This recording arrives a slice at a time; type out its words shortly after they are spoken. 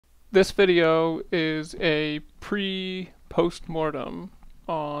This video is a pre-post-mortem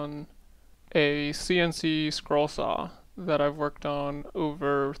on a CNC Scrollsaw that I've worked on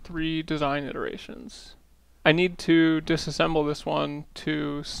over 3 design iterations. I need to disassemble this one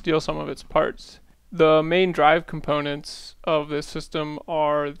to steal some of its parts. The main drive components of this system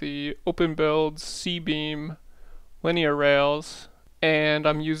are the open build C-beam linear rails, and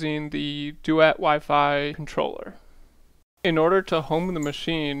I'm using the Duet Wi-Fi controller. In order to home the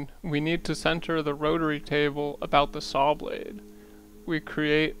machine, we need to center the rotary table about the saw blade. We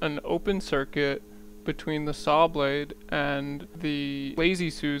create an open circuit between the saw blade and the Lazy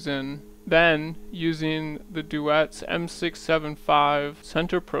Susan. Then, using the Duet's M675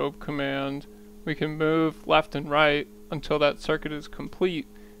 center probe command, we can move left and right until that circuit is complete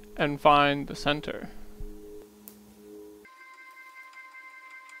and find the center.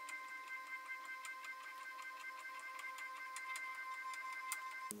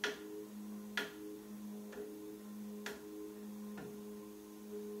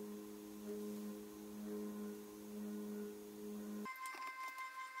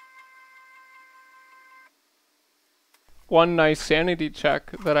 One nice sanity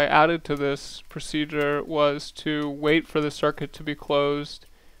check that I added to this procedure was to wait for the circuit to be closed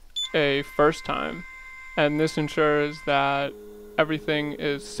a first time, and this ensures that everything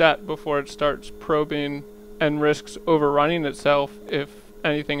is set before it starts probing and risks overrunning itself if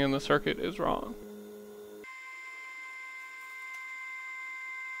anything in the circuit is wrong.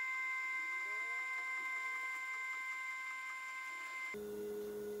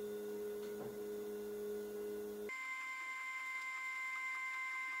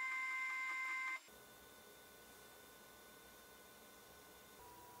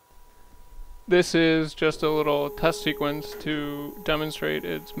 This is just a little test sequence to demonstrate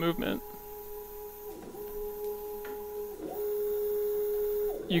its movement.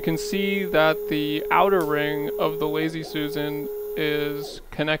 You can see that the outer ring of the Lazy Susan is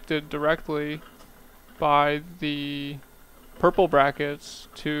connected directly by the purple brackets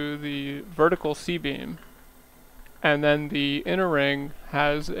to the vertical C-beam, and then the inner ring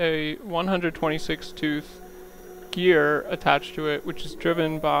has a 126 tooth gear attached to it, which is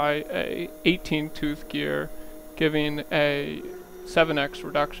driven by a 18 tooth gear, giving a 7x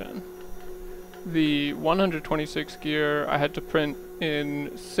reduction. The 126 gear I had to print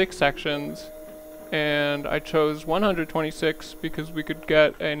in 6 sections, and I chose 126 because we could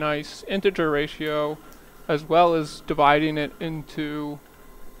get a nice integer ratio, as well as dividing it into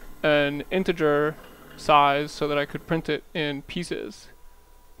an integer size so that I could print it in pieces.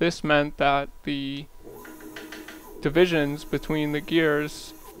 This meant that the divisions between the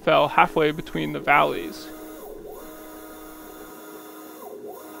gears fell halfway between the valleys.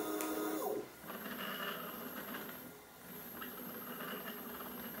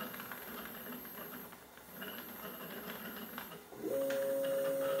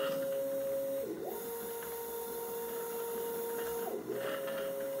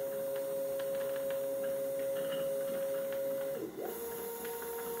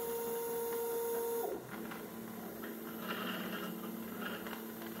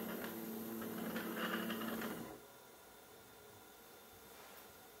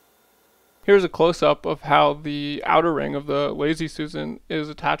 Here's a close-up of how the outer ring of the Lazy Susan is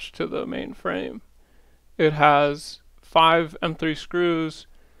attached to the main frame. It has 5 M3 screws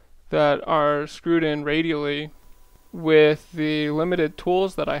that are screwed in radially. With the limited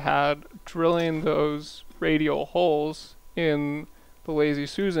tools that I had, drilling those radial holes in the Lazy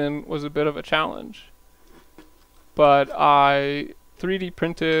Susan was a bit of a challenge. But I 3D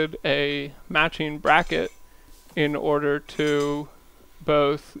printed a matching bracket in order to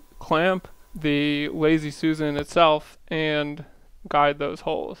both clamp the Lazy Susan itself and guide those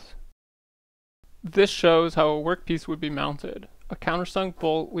holes. This shows how a workpiece would be mounted. A countersunk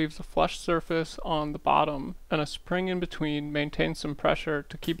bolt leaves a flush surface on the bottom, and a spring in between maintains some pressure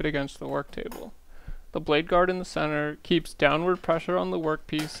to keep it against the work table. The blade guard in the center keeps downward pressure on the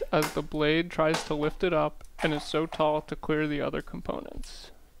workpiece as the blade tries to lift it up and is so tall to clear the other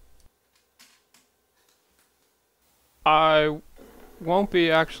components. I won't be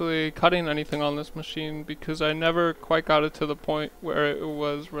actually cutting anything on this machine because I never quite got it to the point where it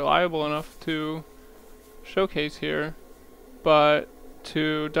was reliable enough to showcase here, but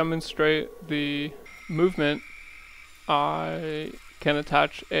to demonstrate the movement, I can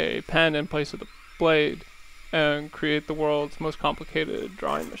attach a pen in place of the blade and create the world's most complicated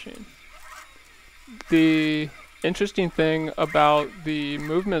drawing machine. The interesting thing about the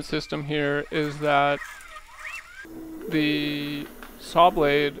movement system here is that the saw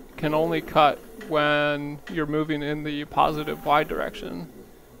blade can only cut when you're moving in the positive Y direction.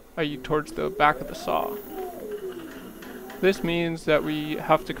 i.e. towards the back of the saw. This means that we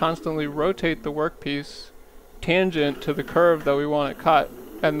have to constantly rotate the workpiece tangent to the curve that we want to cut,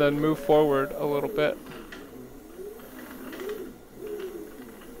 and then move forward a little bit.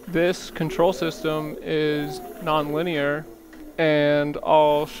 This control system is non-linear, and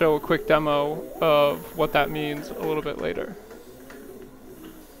I'll show a quick demo of what that means a little bit later.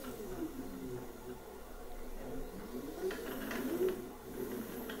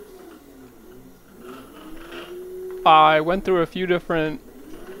 I went through a few different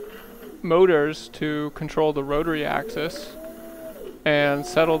motors to control the rotary axis and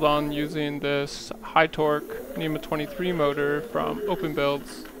settled on using this high torque NEMA 23 motor from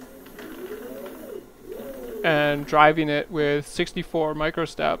OpenBuilds and driving it with 64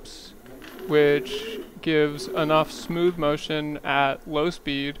 microsteps, which gives enough smooth motion at low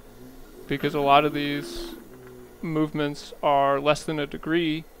speed, because a lot of these movements are less than a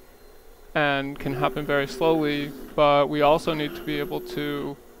degree and can happen very slowly, but we also need to be able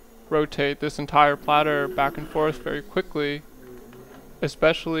to rotate this entire platter back and forth very quickly,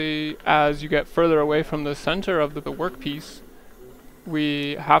 especially as you get further away from the center of the workpiece.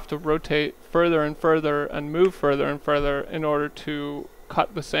 We have to rotate further and further and move further and further in order to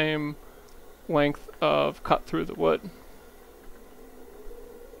cut the same length of cut through the wood.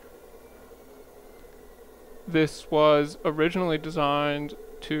 This was originally designed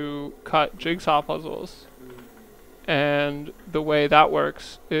to cut jigsaw puzzles, and the way that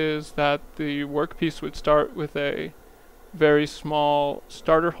works is that the workpiece would start with a very small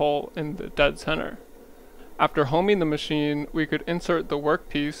starter hole in the dead center. After homing the machine, we could insert the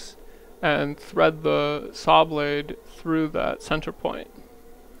workpiece and thread the saw blade through that center point.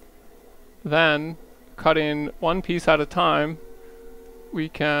 Then, cutting one piece at a time, we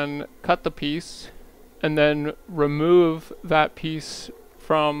can cut the piece and then remove that piece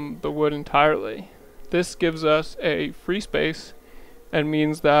from the wood entirely. This gives us a free space and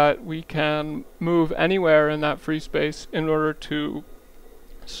means that we can move anywhere in that free space in order to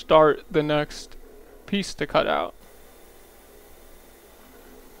start the next piece to cut out.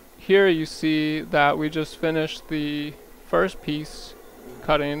 Here you see that we just finished the first piece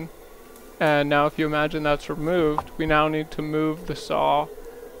cutting, and now if you imagine that's removed, we now need to move the saw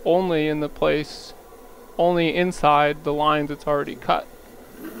only inside the lines it's already cut.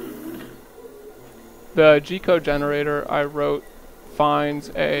 The G-code generator I wrote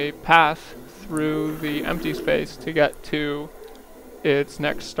finds a path through the empty space to get to its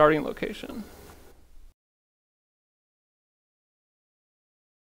next starting location.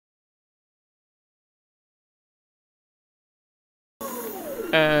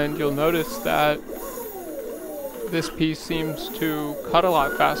 And you'll notice that this piece seems to cut a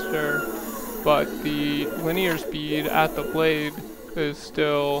lot faster, but the linear speed at the blade is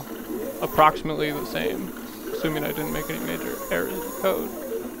still approximately the same, assuming I didn't make any major errors in the code.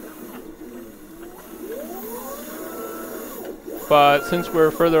 But since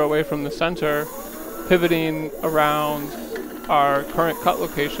we're further away from the center, pivoting around our current cut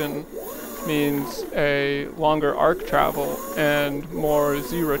location means a longer arc travel and more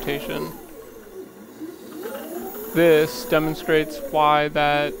Z rotation. This demonstrates why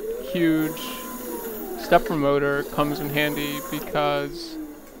that huge stepper motor comes in handy, because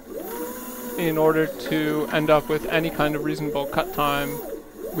in order to end up with any kind of reasonable cut time,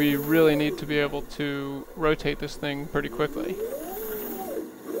 we really need to be able to rotate this thing pretty quickly.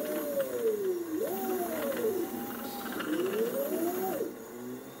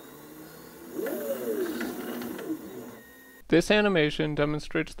 This animation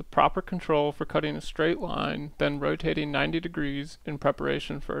demonstrates the proper control for cutting a straight line, then rotating 90 degrees in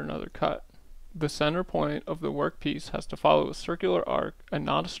preparation for another cut. The center point of the workpiece has to follow a circular arc and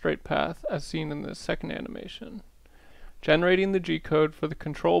not a straight path as seen in this second animation. Generating the G-code for the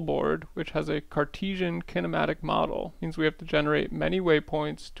control board, which has a Cartesian kinematic model, means we have to generate many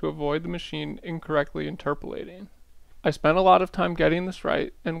waypoints to avoid the machine incorrectly interpolating. I spent a lot of time getting this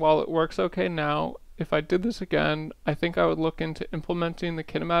right, and while it works okay now, if I did this again, I think I would look into implementing the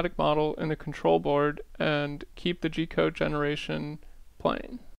kinematic model in the control board and keep the G-code generation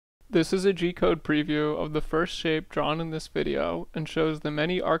plain. This is a G-code preview of the first shape drawn in this video and shows the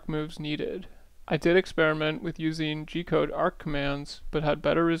many arc moves needed. I did experiment with using G-code arc commands, but had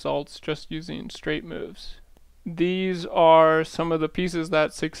better results just using straight moves. These are some of the pieces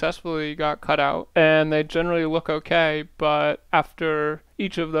that successfully got cut out, and they generally look okay, but after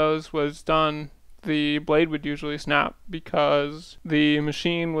each of those was done, the blade would usually snap because the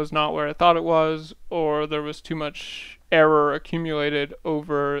machine was not where I thought it was, or there was too much error accumulated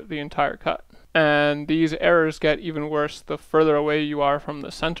over the entire cut. And these errors get even worse the further away you are from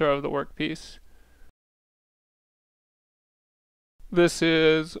the center of the workpiece. This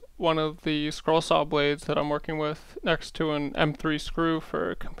is one of the Scrollsaw blades that I'm working with next to an M3 screw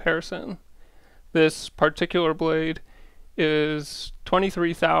for comparison. This particular blade is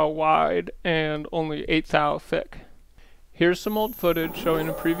 23 thou wide and only 8 thou thick. Here's some old footage showing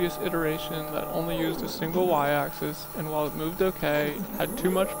a previous iteration that only used a single y-axis, and while it moved okay, had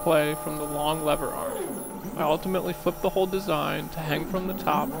too much play from the long lever arm. I ultimately flipped the whole design to hang from the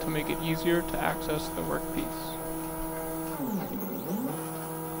top to make it easier to access the workpiece.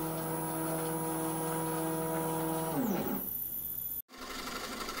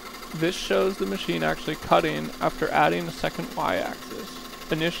 This shows the machine actually cutting after adding a second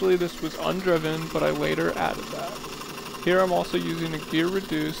y-axis. Initially this was undriven, but I later added that. Here I'm also using a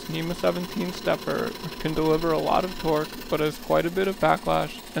gear-reduced NEMA 17 stepper, which can deliver a lot of torque, but has quite a bit of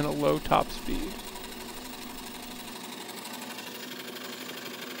backlash and a low top speed.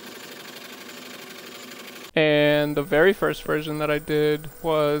 And the very first version that I did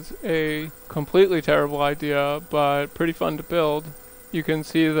was a completely terrible idea, but pretty fun to build. You can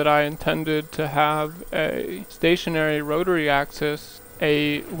see that I intended to have a stationary rotary axis,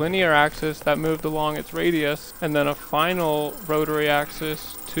 a linear axis that moved along its radius, and then a final rotary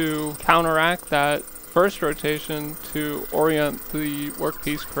axis to counteract that first rotation to orient the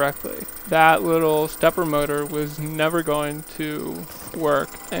workpiece correctly. That little stepper motor was never going to work,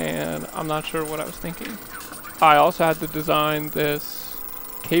 and I'm not sure what I was thinking. I also had to design this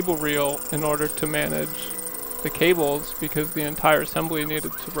cable reel in order to manage the cables because the entire assembly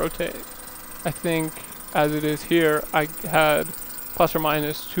needed to rotate. I think as it is here, I had plus or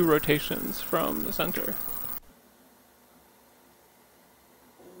minus 2 rotations from the center.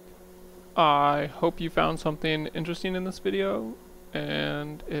 I hope you found something interesting in this video,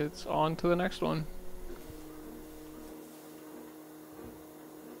 and it's on to the next one.